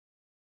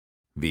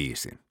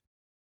5.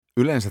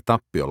 Yleensä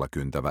tappiolla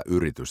kyntävä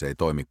yritys ei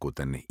toimi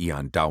kuten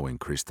Ian Dowin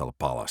Crystal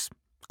Palace,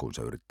 kun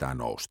se yrittää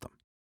nousta.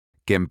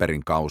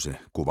 Kemperin kausi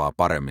kuvaa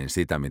paremmin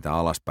sitä, mitä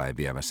alaspäin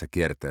vievässä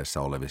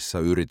kierteessä olevissa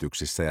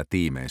yrityksissä ja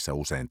tiimeissä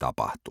usein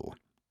tapahtuu.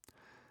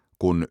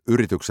 Kun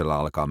yrityksellä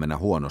alkaa mennä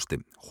huonosti,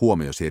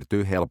 huomio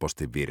siirtyy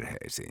helposti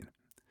virheisiin.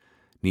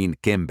 Niin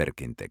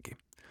Kemperkin teki.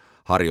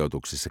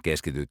 Harjoituksissa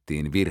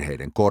keskityttiin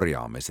virheiden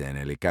korjaamiseen,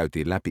 eli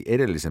käytiin läpi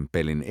edellisen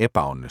pelin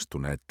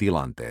epäonnistuneet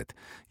tilanteet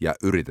ja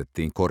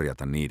yritettiin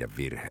korjata niiden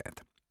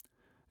virheet.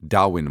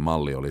 Dowin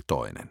malli oli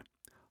toinen.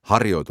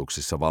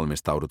 Harjoituksissa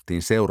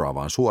valmistauduttiin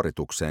seuraavaan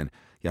suoritukseen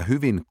ja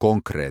hyvin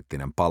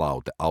konkreettinen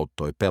palaute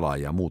auttoi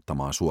pelaajia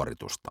muuttamaan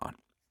suoritustaan.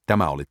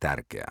 Tämä oli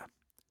tärkeää.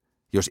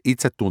 Jos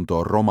itsetunto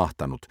on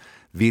romahtanut,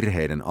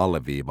 virheiden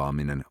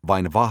alleviivaaminen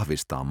vain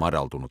vahvistaa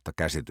madaltunutta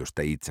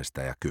käsitystä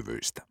itsestä ja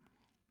kyvyistä.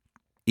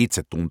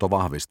 Itsetunto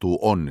vahvistuu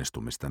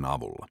onnistumisten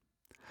avulla.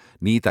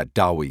 Niitä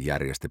Dowie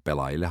järjesti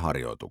pelaajille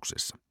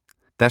harjoituksissa.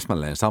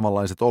 Täsmälleen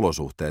samanlaiset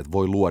olosuhteet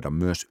voi luoda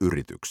myös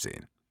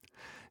yrityksiin.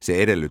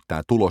 Se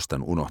edellyttää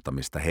tulosten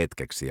unohtamista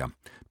hetkeksi ja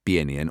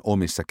pienien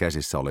omissa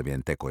käsissä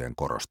olevien tekojen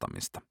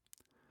korostamista.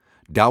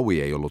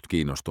 Dowie ei ollut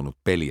kiinnostunut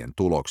pelien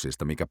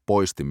tuloksista, mikä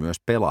poisti myös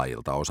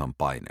pelaajilta osan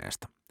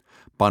paineesta.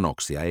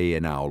 Panoksia ei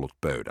enää ollut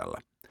pöydällä.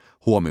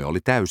 Huomio oli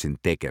täysin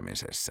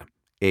tekemisessä,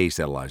 ei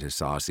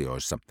sellaisissa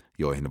asioissa,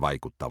 joihin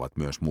vaikuttavat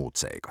myös muut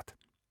seikat.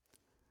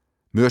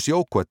 Myös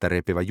joukkuetta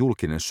repivä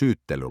julkinen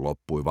syyttely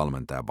loppui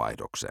valmentajan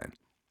vaihdokseen.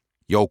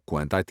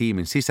 Joukkueen tai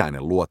tiimin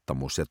sisäinen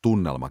luottamus ja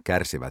tunnelma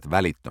kärsivät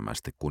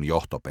välittömästi, kun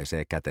johto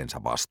pesee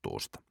kätensä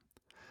vastuusta.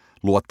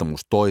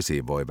 Luottamus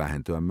toisiin voi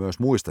vähentyä myös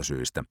muista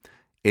syistä,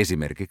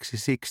 esimerkiksi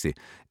siksi,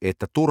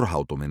 että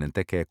turhautuminen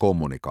tekee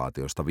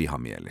kommunikaatiosta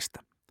vihamielistä.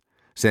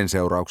 Sen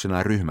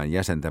seurauksena ryhmän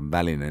jäsenten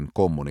välinen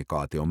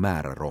kommunikaation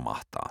määrä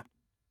romahtaa.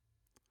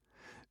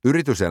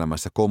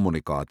 Yrityselämässä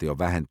kommunikaation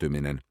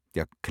vähentyminen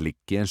ja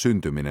klikkien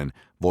syntyminen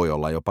voi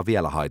olla jopa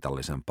vielä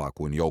haitallisempaa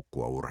kuin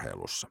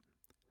joukkueurheilussa.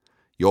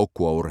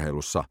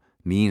 Joukkueurheilussa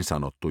niin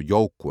sanottu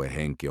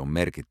joukkuehenki on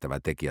merkittävä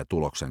tekijä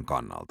tuloksen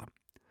kannalta.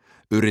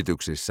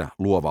 Yrityksissä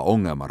luova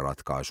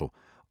ongelmanratkaisu,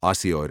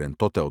 asioiden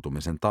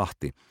toteutumisen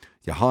tahti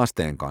ja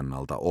haasteen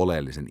kannalta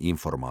oleellisen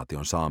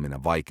informaation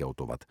saaminen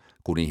vaikeutuvat,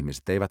 kun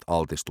ihmiset eivät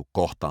altistu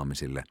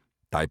kohtaamisille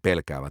tai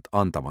pelkäävät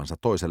antavansa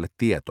toiselle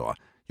tietoa,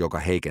 joka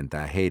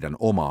heikentää heidän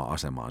omaa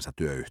asemaansa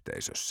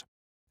työyhteisössä.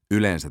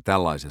 Yleensä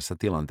tällaisessa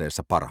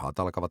tilanteessa parhaat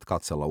alkavat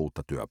katsella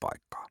uutta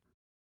työpaikkaa.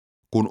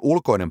 Kun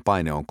ulkoinen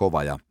paine on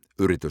kova ja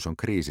yritys on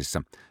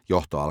kriisissä,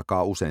 johto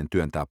alkaa usein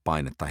työntää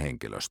painetta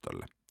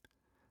henkilöstölle.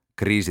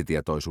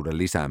 Kriisitietoisuuden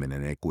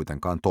lisääminen ei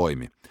kuitenkaan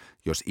toimi,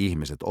 jos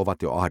ihmiset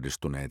ovat jo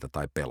ahdistuneita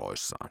tai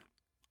peloissaan.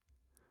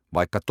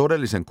 Vaikka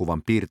todellisen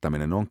kuvan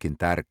piirtäminen onkin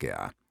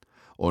tärkeää,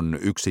 on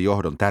yksi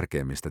johdon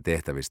tärkeimmistä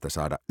tehtävistä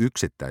saada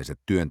yksittäiset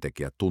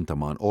työntekijät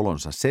tuntemaan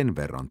olonsa sen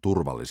verran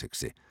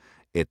turvallisiksi,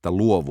 että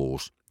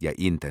luovuus ja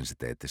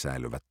intensiteetti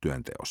säilyvät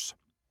työnteossa.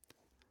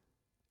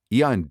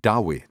 Ian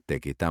Dowie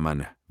teki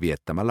tämän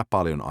viettämällä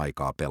paljon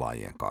aikaa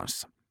pelaajien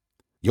kanssa.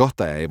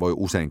 Johtaja ei voi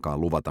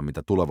useinkaan luvata,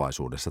 mitä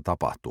tulevaisuudessa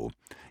tapahtuu,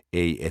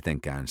 ei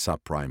etenkään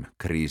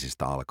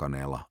subprime-kriisistä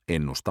alkaneella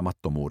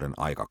ennustamattomuuden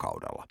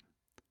aikakaudella.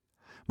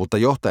 Mutta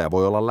johtaja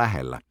voi olla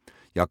lähellä,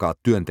 jakaa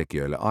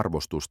työntekijöille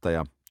arvostusta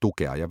ja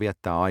tukea ja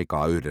viettää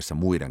aikaa yhdessä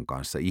muiden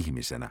kanssa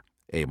ihmisenä,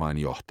 ei vain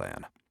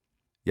johtajana.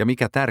 Ja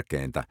mikä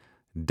tärkeintä,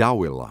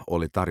 Dowiella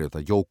oli tarjota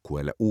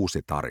joukkueelle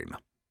uusi tarina.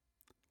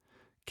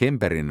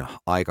 Kemperin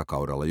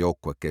aikakaudella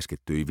joukkue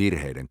keskittyi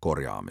virheiden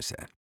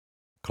korjaamiseen.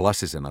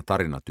 Klassisena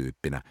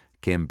tarinatyyppinä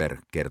Kemper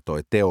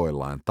kertoi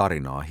teoillaan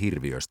tarinaa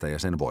hirviöstä ja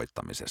sen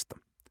voittamisesta.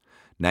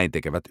 Näin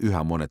tekevät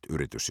yhä monet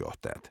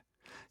yritysjohtajat.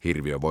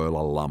 Hirviö voi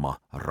olla lama,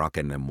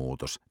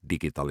 rakennemuutos,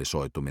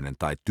 digitalisoituminen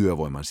tai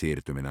työvoiman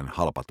siirtyminen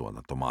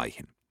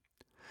halpatuotantomaihin.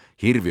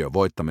 Hirviön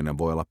voittaminen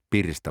voi olla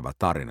piristävä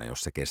tarina,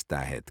 jos se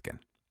kestää hetken.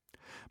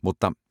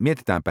 Mutta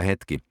mietitäänpä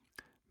hetki,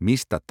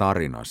 mistä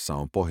tarinassa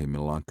on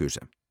pohjimmillaan kyse.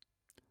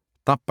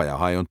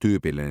 Tappajahai on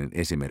tyypillinen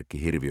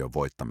esimerkki hirviön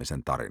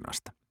voittamisen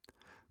tarinasta.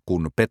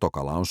 Kun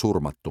petokala on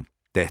surmattu,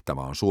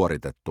 tehtävä on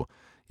suoritettu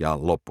ja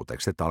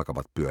lopputekstit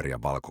alkavat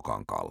pyöriä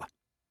valkokankaalla.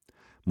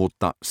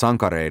 Mutta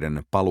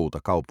sankareiden paluuta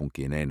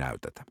kaupunkiin ei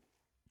näytetä.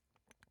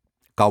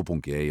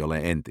 Kaupunki ei ole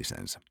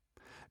entisensä.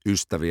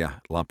 Ystäviä,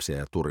 lapsia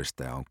ja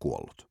turisteja on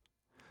kuollut.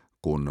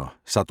 Kun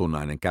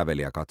satunnainen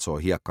kävelijä katsoo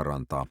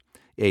hiekkarantaa,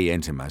 ei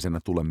ensimmäisenä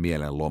tule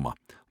mieleen loma,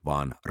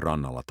 vaan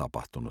rannalla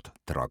tapahtunut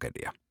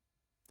tragedia.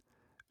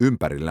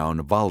 Ympärillä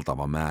on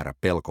valtava määrä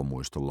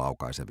pelkomuiston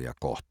laukaisevia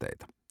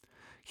kohteita.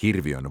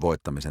 Hirviön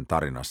voittamisen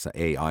tarinassa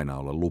ei aina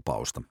ole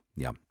lupausta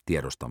ja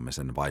tiedostamme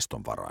sen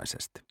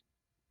vaistonvaraisesti.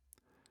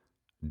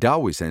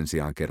 Dowie sen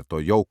sijaan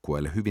kertoi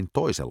joukkueelle hyvin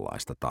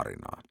toisenlaista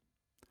tarinaa.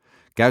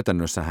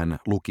 Käytännössä hän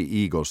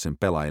luki Eaglesin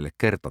pelaajille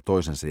kerta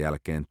toisensa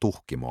jälkeen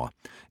tuhkimoa,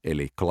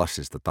 eli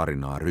klassista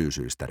tarinaa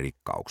Ryysyistä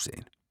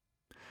rikkauksiin.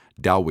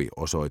 Dowie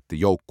osoitti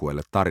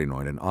joukkueelle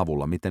tarinoiden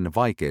avulla, miten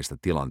vaikeista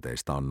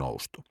tilanteista on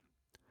noustu.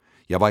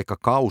 Ja vaikka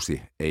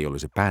kausi ei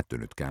olisi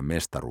päättynytkään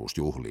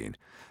mestaruusjuhliin,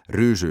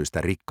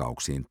 Ryysyistä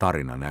rikkauksiin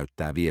tarina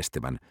näyttää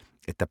viestivän,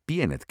 että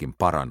pienetkin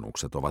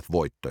parannukset ovat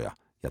voittoja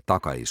ja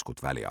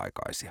takaiskut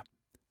väliaikaisia.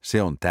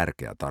 Se on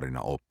tärkeä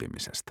tarina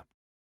oppimisesta.